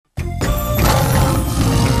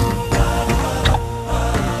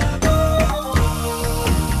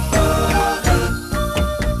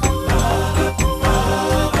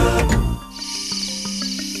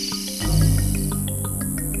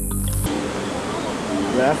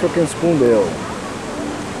The African spoonbill.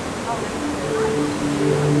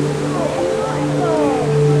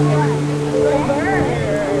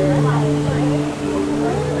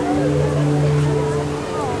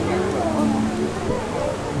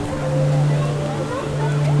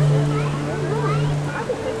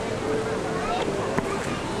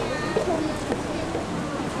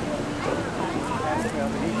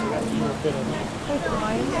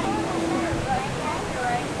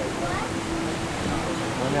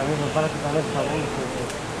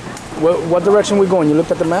 What direction we going? You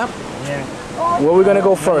looked at the map? Yeah. Where are we gonna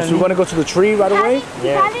go first? We're gonna go to the tree right away?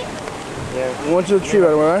 Yeah. Yeah. We went to the tree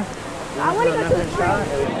right away, right? I want to go to the tree.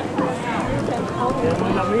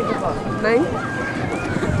 Nine.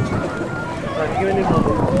 I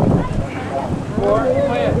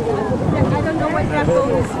don't know what that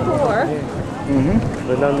phone is for.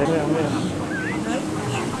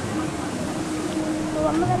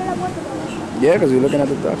 Yeah, because we're looking at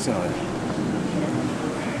the ducks and all that.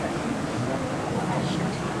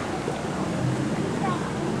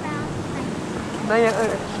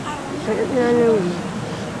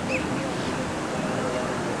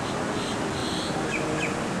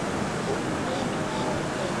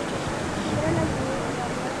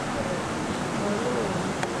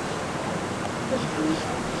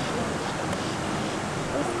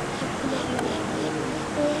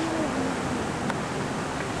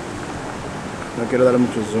 No quiero darle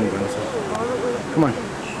mucho zoom, pero no sé. Come on.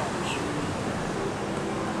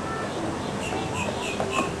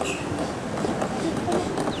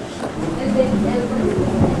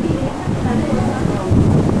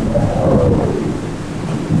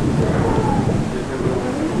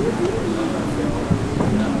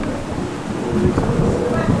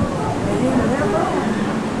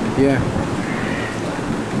 Yeah.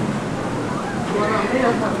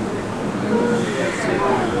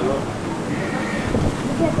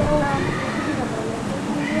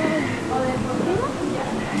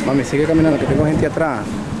 Mami, sigue caminando, que tengo gente atrás.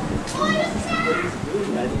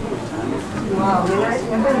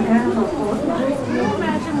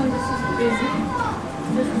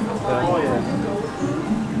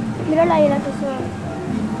 Mírala ahí la tesora.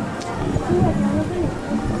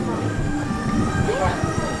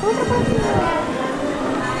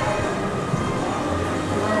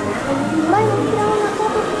 Vaya, mira una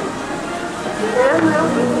foto.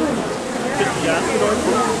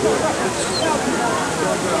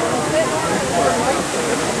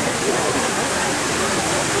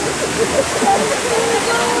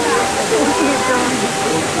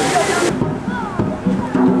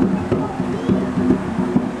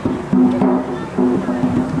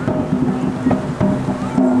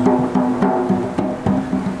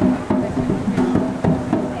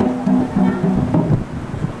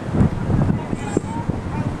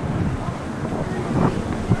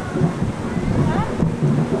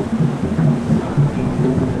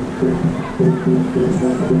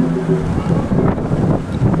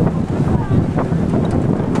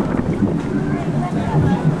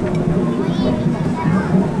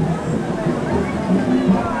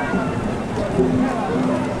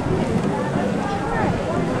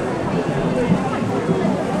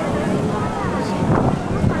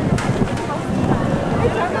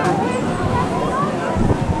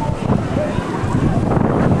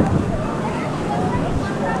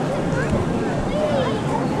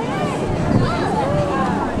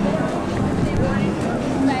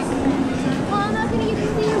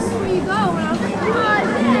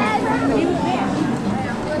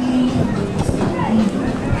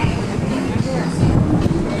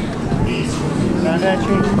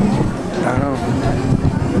 I know.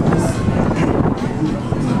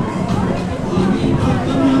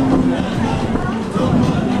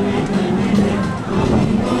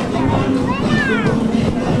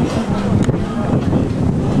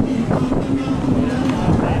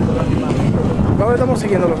 ¿Dónde estamos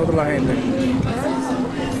siguiendo nosotros la gente?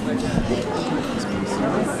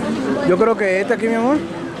 Yo creo que este aquí, mi amor.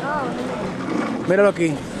 Míralo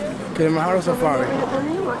aquí. Kilimanjaro Safari.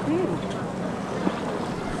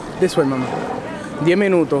 This way, mamá. 10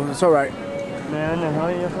 minutos. It's all right.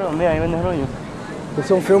 Mira, ahí vende rollo.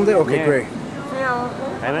 ¿Es un film de? Ok, Yeah. great.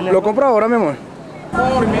 Ahí vende ¿Lo compro ahora, mi amor?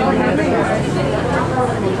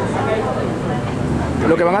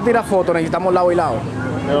 Lo que van a tirar fotos necesitamos lado y lado.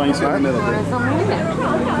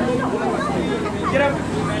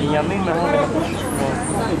 Y a mí mejor.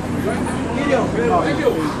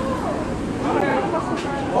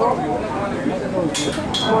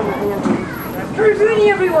 Good morning,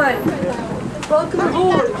 everyone. welcome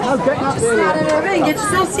aboard. Just slide it over and get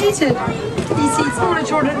yourself seated. These seats are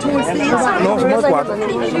shorter towards the inside. No, somos cuatro.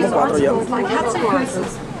 Any Somos cuatro ya. like hats and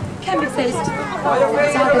purses can be placed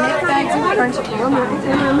inside the neck bags in front of you.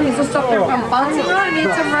 This will stop you from bouncing around and need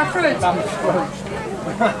some rough roads. Also,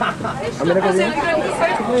 if you've got any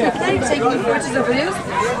photo taking photos or videos,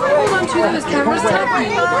 hold on to those cameras tightly.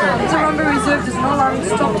 The Rumba Reserve does not allow you to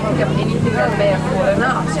stop to pick up anything that may have fallen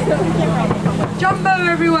out. Jumbo,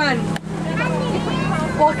 everyone!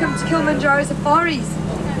 Welcome to Kilimanjaro Safaris.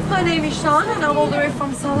 My name is Sean and I'm all the way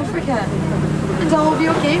from South Africa. And I will be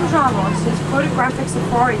your game driver on this photographic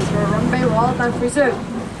safari through Rumba Wildlife Reserve.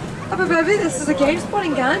 Up above it, this is a game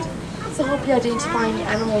spotting guide to help you identify any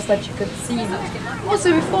animals that you could see.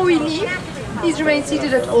 Also, before we leave, please remain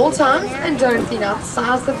seated at all times and don't lean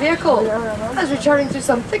outside the vehicle, as we're charting through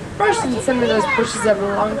some thick brush and some of those bushes have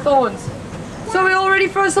long thorns. So we're all ready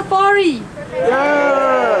for a safari?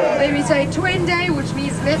 Yeah! Then we say Twende, which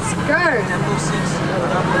means let's go.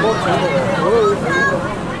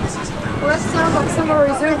 Well, that sounds like some of our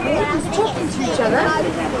reserve wardens talking to each other.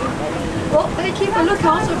 Well, they keep a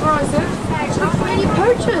lookout over our reserve for any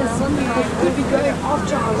poachers that could be going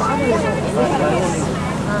after our rhinos or anything else.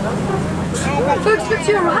 Folks, look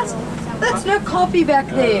to your right. That's no copy back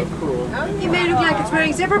there. It may look like it's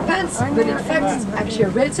wearing zebra pants, but in fact it's actually a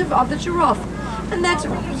relative of the giraffe. And that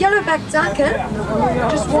yellow-backed duiker,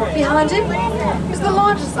 just walk behind him, is the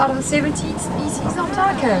largest out of the 17 species of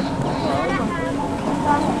duiker.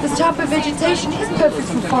 This type of vegetation is perfect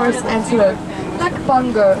for forest antelope, like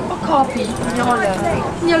bongo, okapi, nyala,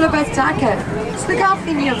 and yellow-backed duiker. Just look out for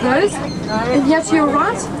any of those. And here to your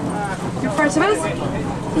right, in front of us,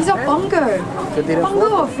 these are bongo.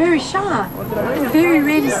 Bongo are very shy, and very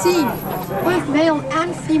rarely seen. Both male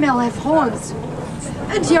and female have horns.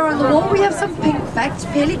 And here on the wall we have some pink-backed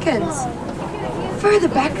pelicans. Further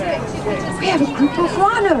back, we have a group of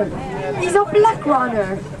rhino. These are black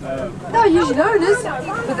rhino. They're usually owners,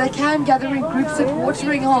 but they can gather in groups at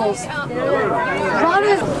watering holes.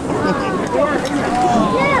 Rhinos...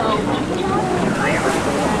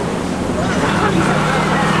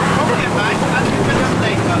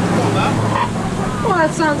 Well,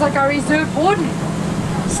 that sounds like our reserve warden.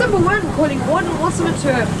 Simba 1 calling Warden Wilson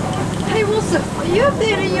to her. Hey Wilson, are you up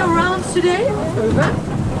there in your rounds today? Over.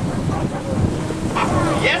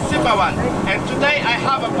 Yes, Simba 1, and today I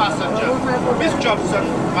have a passenger, Miss Jobson,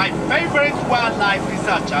 my favorite wildlife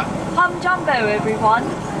researcher. Hum Jumbo, everyone.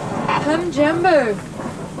 Hum Jumbo.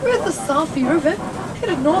 We're at the Safi River,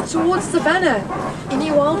 headed north towards Savannah.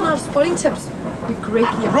 Any wildlife spotting tips? We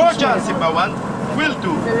greatly appreciate Roger, it. Simba 1, will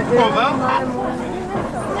do. Over.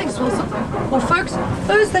 Thanks, Wilson. Well, folks,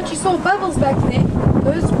 those that you saw bubbles back there,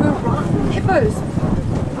 those were hippos.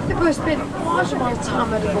 Hippos spend a large amount of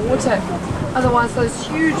time under the water. Otherwise, those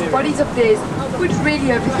huge bodies of theirs would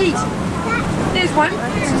really overheat. There's one,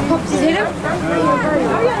 just popped his head up.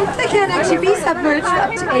 They can actually be submerged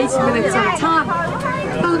up to 80 minutes at a time.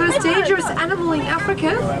 They're the most dangerous animal in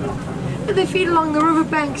Africa, and they feed along the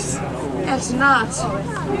riverbanks at night.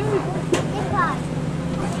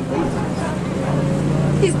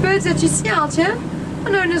 These birds that you see out here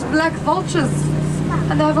are known as black vultures,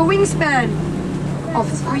 and they have a wingspan of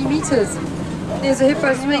 3 meters. There's a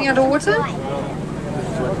hippo swimming underwater.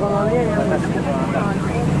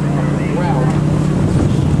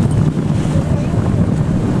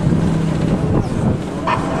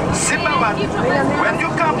 Simba 1, when you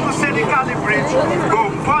come to Senegali Bridge,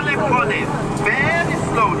 go pole pole, very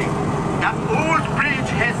slowly. That old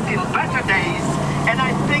bridge has seen better days, and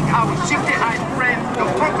I think our shifty-eyed friend, the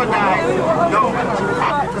crocodile, knows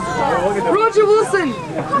it. Roger Wilson,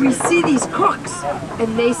 we see these crocs,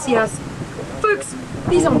 and they see us. Folks,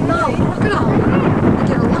 these are Nile crocodiles. They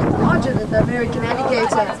get a lot larger than the American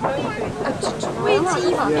alligator, up to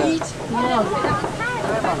 20 feet long.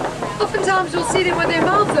 Oftentimes you'll see them with their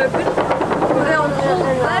mouths open, or they're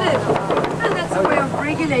cold-blooded, and that's a way of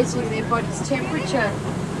regulating their body's temperature.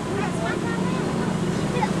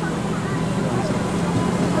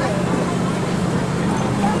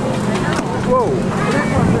 Whoa.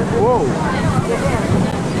 Whoa.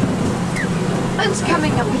 And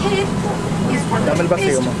coming up ahead is one of the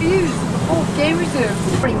best views of Game Reserve,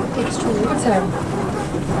 bring extra water.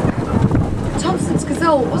 Thompson's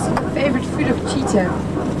gazelle, also the favorite food of cheetah.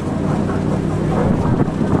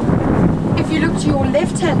 If you look to your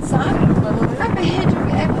left-hand side, up ahead you'll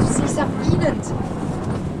be able to see some eland.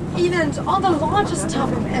 Eland are the largest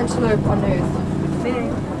type of antelope on earth.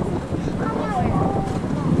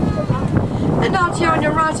 And out here on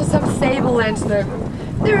your right are some sable antelope.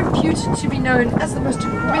 They're reputed to be known as the most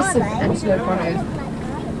aggressive antelope on earth.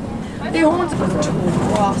 Their horns are tall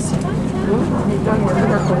grass.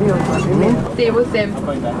 There with them.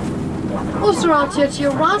 Also out here to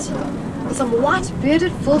your right are some white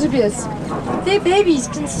bearded wildebeest. Their babies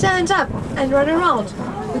can stand up and run around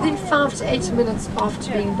within 5 to 8 minutes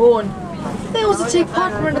after being born. They also take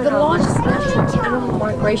part in one of the largest natural animal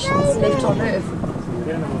migrations left on Earth.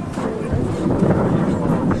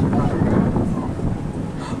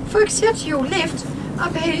 Folks, here to your left,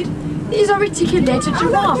 up ahead, these are reticulated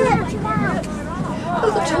giraffe.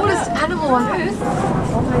 They're the tallest animal on Earth.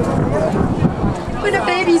 When a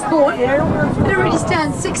baby's born, it already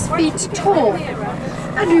stands 6 feet tall.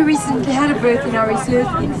 And we recently had a birth in our reserve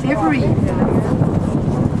in February.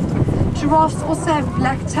 Giraffes also have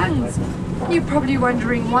black tongues. You're probably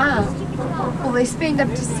wondering why. Well, they spend up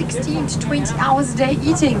to 16 to 20 hours a day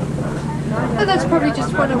eating. And that's probably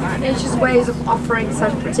just one of nature's ways of offering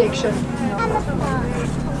sun protection.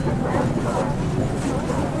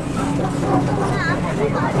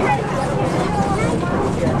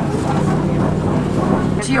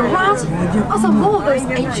 To your right are some more of those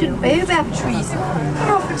ancient baobab trees that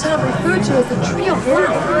are oftentimes referred to as the tree of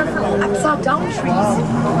life or upside down trees.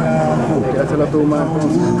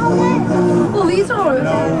 Well, these are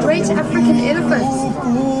great African elephants.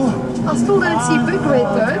 I still don't see big red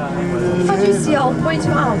though. If I do see, I'll point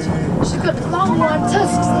her out. She's got long white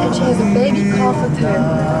tusks and she has a baby calf with her.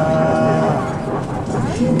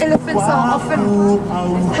 Elephants are often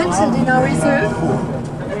hunted in our reserve,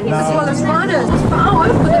 as well as rhinos, power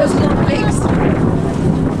for those long legs.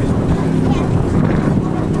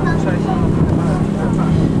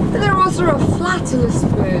 And they're also a flightless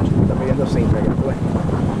bird.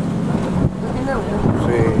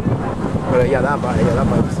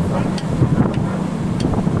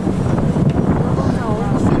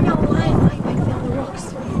 Female lion lying back there on the rocks.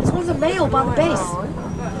 This one's a male by the base.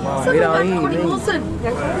 Something like Connie Wilson.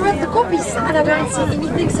 We're at the copies and I don't see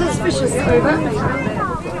anything suspicious. Over.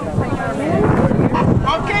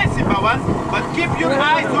 Okay, Simbawan, but keep your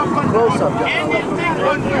eyes open for anything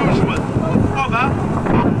unusual. Over.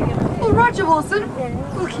 Well, Roger Wilson,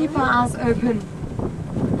 we'll keep our eyes open.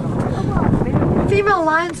 Female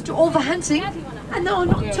lions do all the hunting, and they are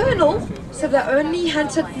nocturnal, so they're only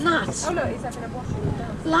hunt at night.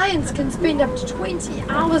 Lions can spend up to 20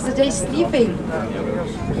 hours a day sleeping.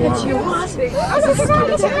 Here to your right is a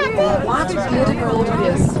skeleton of white-bearded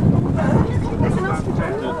wildebeest.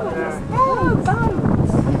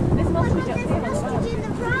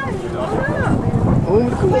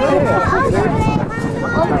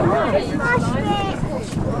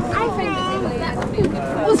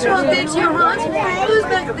 Also out there to your right, those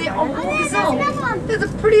back there are bull gazelle. They're the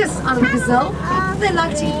prettiest out of gazelle. They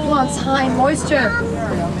like to eat plants high in moisture.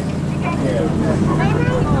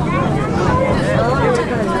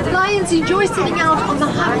 Lions enjoy sitting out on the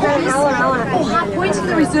high poppies or high points in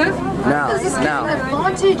the reserve. There's this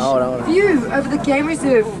advantage view over the game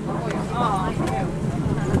reserve.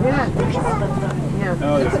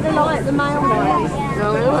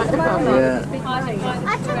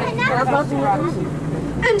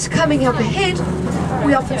 And coming up ahead,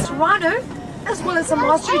 we have this rhino, as well as some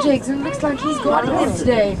ostrich eggs, and it looks like he's guarding them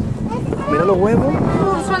today.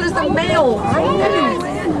 As well as the male.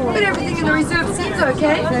 But everything in the reserve seems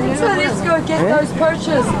okay, so let's go get those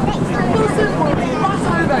poachers. Wilson, cross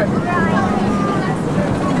over.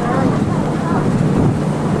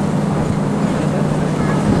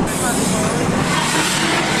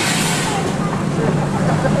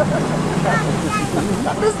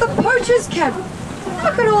 There's the poachers camp.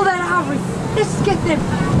 Look at all that ivory. Let's get them.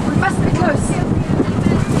 We must be close.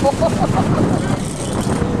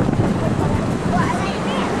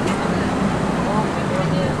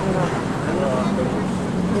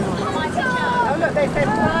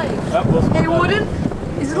 Hey Warden,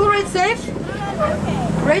 is Little Red safe?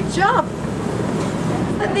 Great job.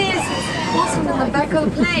 And there's Wilson in the back of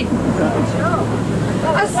the plane.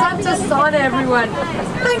 Asante Sana, everyone.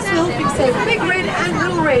 Thanks for helping save Big Red and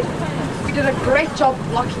Little Red. We did a great job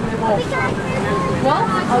blocking them off. Well,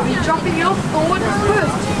 I'll be dropping you off forward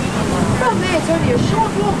first. From there, it's only a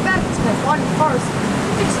short walk back to the Wadi Forest.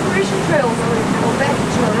 Exploration trails or back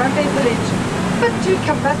to Harambe village. But do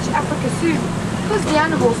come back to Africa soon, because the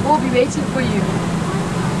animals will be waiting for you.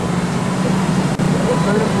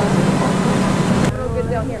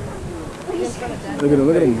 Look at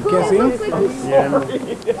him. You can't see him? Yeah, no.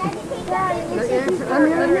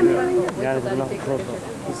 Yeah, it's not close.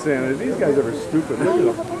 Sam, are these guys ever stupid?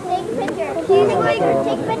 Look at them. Take a picture.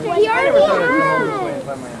 Take a picture. He already has.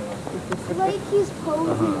 Like he's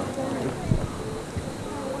posing.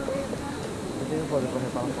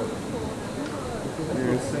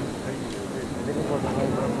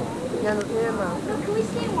 Ya no tiene más. Can we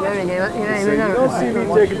stay and Ya watch? ven, ya ven, So you don't see me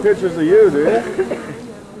taking pictures of you, do you?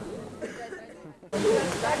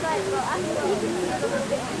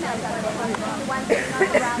 One thing not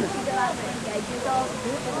around, she's about 28 years old.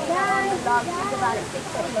 The female on the dog, she's about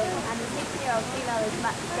 16. And the 16-year-old female is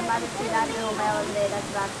the mother to that little male over there that's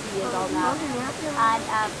about 2 years old now. And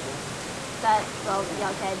but, well,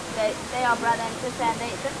 young kids, they are brother and sister, and the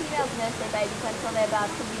females nurse their babies until they're about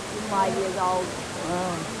 2 weeks to 5 years old.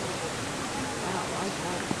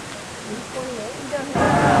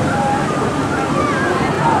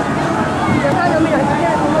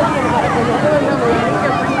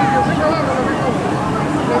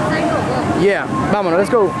 Yeah, vámonos, let's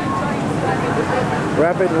go.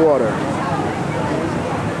 Rapid water.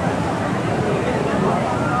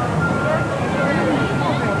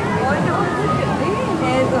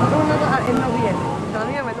 Nosotros en noviembre.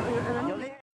 Todavía me